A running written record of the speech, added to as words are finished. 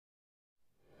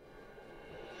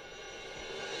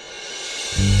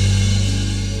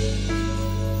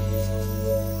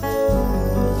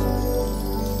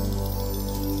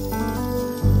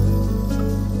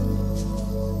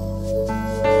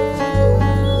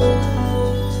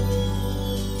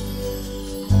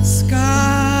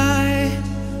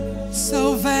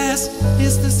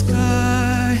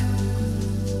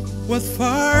with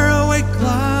faraway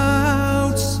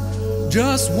clouds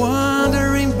just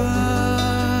wandering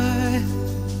by.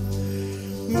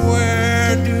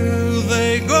 Where do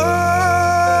they go?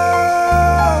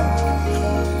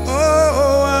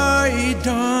 Oh, I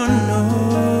don't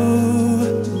know.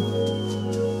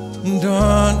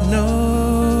 Don't know.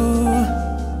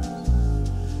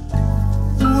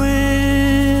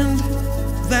 Wind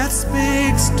that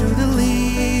speaks to the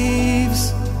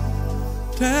leaves,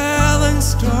 telling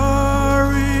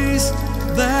stories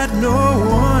that no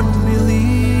one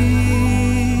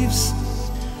believes.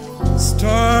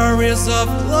 Stories of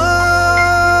love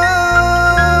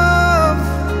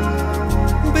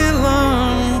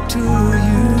belong to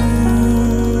you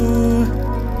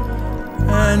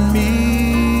and me.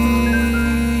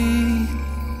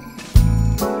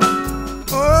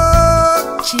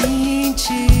 Oh,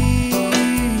 Geoge,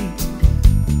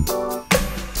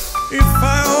 if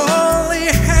I only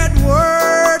had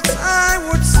words, I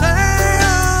would say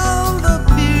all the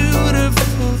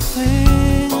beautiful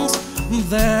things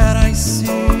that I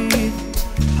see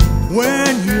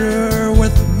when you're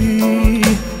with me.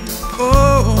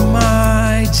 Oh,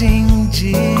 my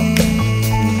Geoge.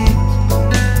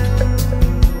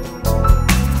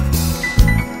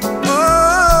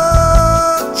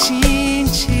 Oh,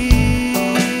 Geoge,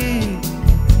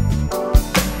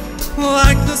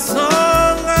 like the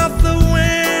song of the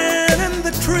wind in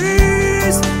the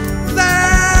trees,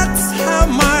 that's how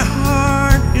my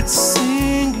heart is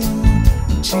singing.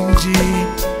 Geoge,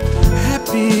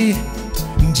 happy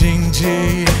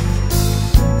Geoge,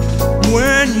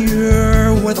 when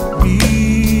you're with me.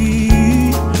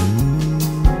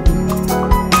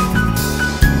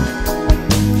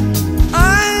 I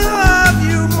love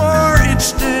you more each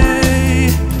day.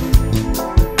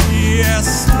 Yes,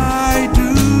 I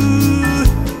do.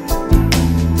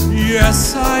 Yes,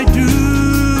 I do.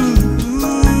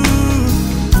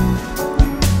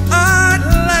 I'd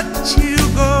let you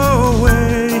go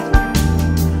away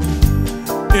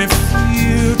if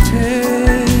you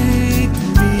take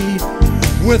me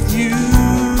with you.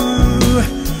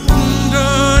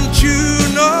 Don't you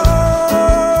know,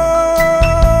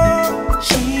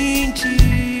 Geoge,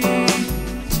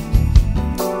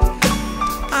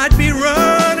 I'd be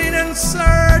running and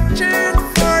searching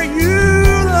for you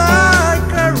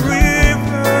like a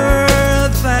river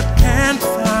that can't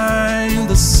find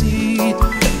the sea.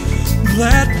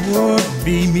 That would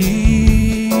be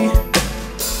me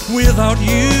without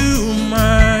you,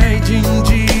 my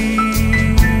Geoge.